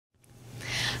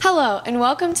Hello and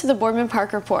welcome to the Boardman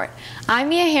Park Report. I'm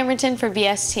Mia Hamilton for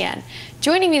BSTN.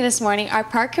 Joining me this morning are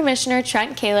Park Commissioner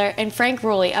Trent Kaler and Frank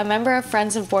Ruley, a member of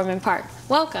Friends of Boardman Park.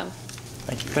 Welcome.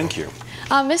 Thank you. Thank you.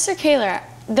 Mr. Kaler,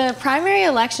 the primary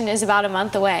election is about a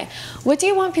month away. What do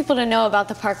you want people to know about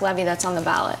the park levy that's on the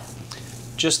ballot?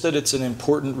 Just that it's an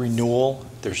important renewal.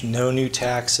 There's no new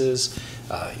taxes.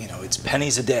 It's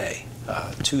pennies a day,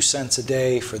 2 cents a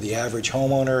day for the average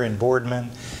homeowner in Boardman.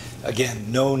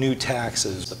 Again, no new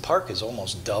taxes. The park has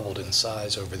almost doubled in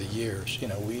size over the years.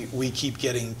 We keep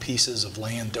getting pieces of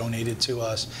land donated to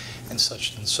us and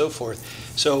such and so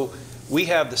forth. So we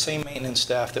have the same maintenance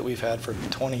staff that we've had for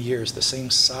 20 years, the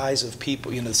same size of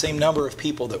people, the same number of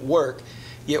people that work,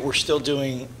 yet we're still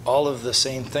doing all of the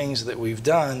same things that we've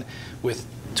done with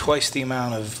twice the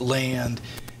amount of land.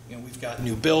 We've got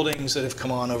new buildings that have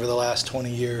come on over the last 20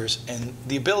 years, and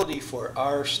the ability for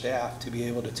our staff to be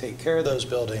able to take care of those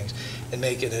buildings and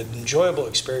make it an enjoyable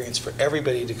experience for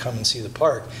everybody to come and see the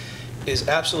park is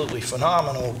absolutely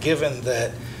phenomenal, given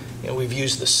that we've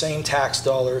used the same tax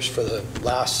dollars for the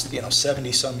last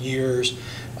 70-some years.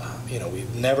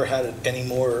 We've never had any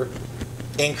more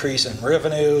increase in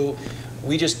revenue.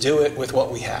 We just do it with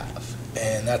what we have,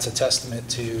 and that's a testament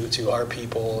to our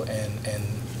people and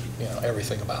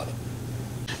everything about it.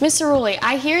 Mr. Ruley,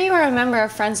 I hear you are a member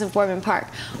of Friends of Boardman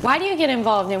Park. Why do you get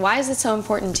involved and why is it so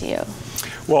important to you?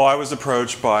 Well, I was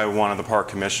approached by one of the park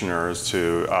commissioners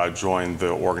to join the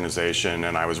organization,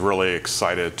 and I was really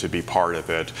excited to be part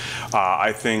of it.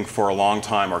 I think for a long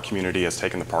time our community has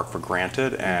taken the park for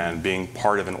granted, and being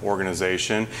part of an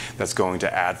organization that's going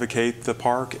to advocate the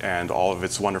park and all of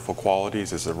its wonderful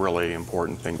qualities is a really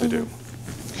important thing to do.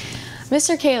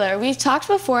 Mr. Kaler, we've talked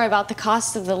before about the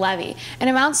cost of the levy. It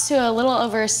amounts to a little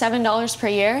over $7 per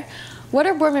year. What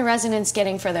are Boardman residents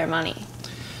getting for their money?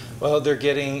 Well, they're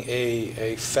getting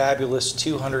a fabulous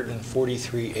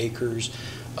 243 acres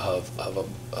of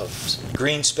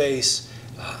green space,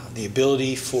 the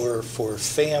ability for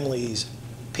families,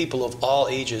 people of all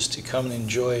ages to come and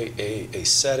enjoy a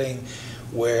setting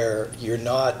where you're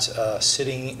not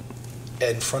sitting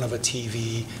in front of a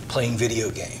TV playing video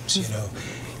games.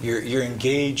 You're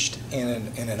engaged in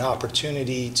an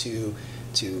opportunity to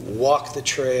walk the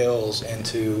trails and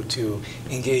to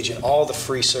engage in all the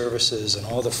free services and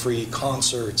all the free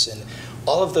concerts and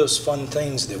all of those fun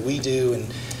things that we do,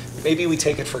 and maybe we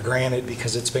take it for granted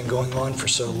because it's been going on for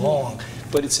so long,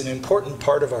 but it's an important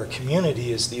part of our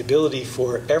community, is the ability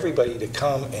for everybody to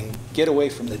come and get away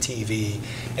from the TV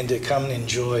and to come and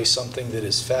enjoy something that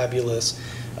is fabulous,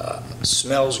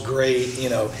 smells great,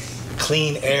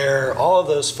 clean air, all of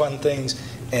those fun things,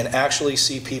 and actually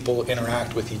see people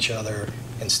interact with each other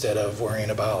instead of worrying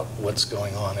about what's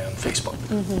going on Facebook.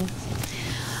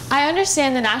 I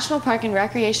understand the National Park and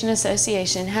Recreation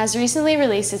Association has recently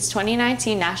released its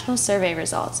 2019 National Survey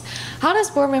results. How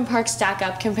does Boardman Park stack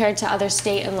up compared to other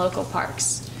state and local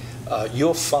parks?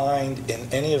 You'll find in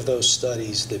any of those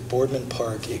studies that Boardman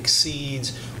Park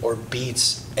exceeds or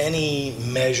beats any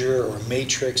measure or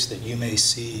matrix that you may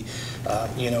see.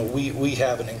 We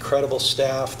have an incredible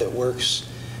staff that works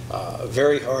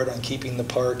very hard on keeping the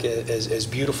park as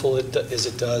beautiful as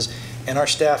it does, and our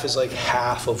staff is like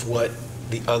half of what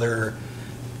the other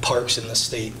parks in the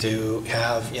state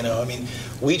have.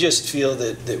 We just feel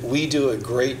that we do a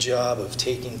great job of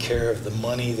taking care of the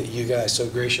money that you guys so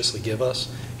graciously give us,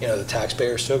 the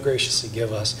taxpayers so graciously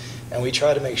give us, and we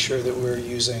try to make sure that we're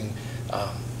using,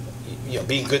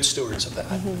 being good stewards of that.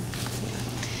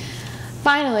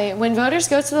 Finally, when voters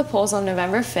go to the polls on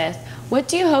November 5th, what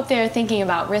do you hope they are thinking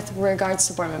about with regards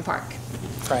to Boardman Park?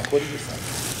 Frank, what do you think?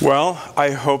 Well,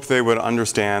 I hope they would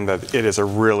understand that it is a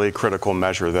really critical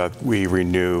measure that we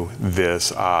renew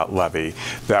this levy,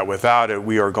 that without it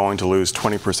we are going to lose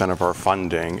 20% of our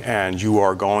funding, and you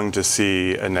are going to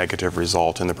see a negative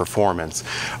result in the performance.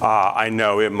 I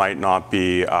know it might not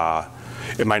be a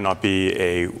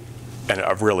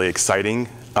really exciting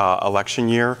election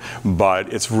year,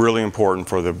 but it's really important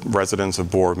for the residents of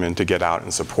Boardman to get out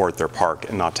and support their park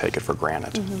and not take it for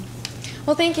granted.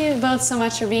 Well, thank you both so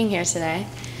much for being here today.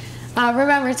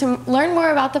 Remember, to learn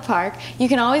more about the park, you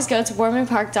can always go to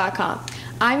boardmanpark.com.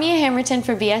 I'm Mia Hamilton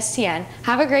for BSTN.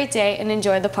 Have a great day and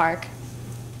enjoy the park.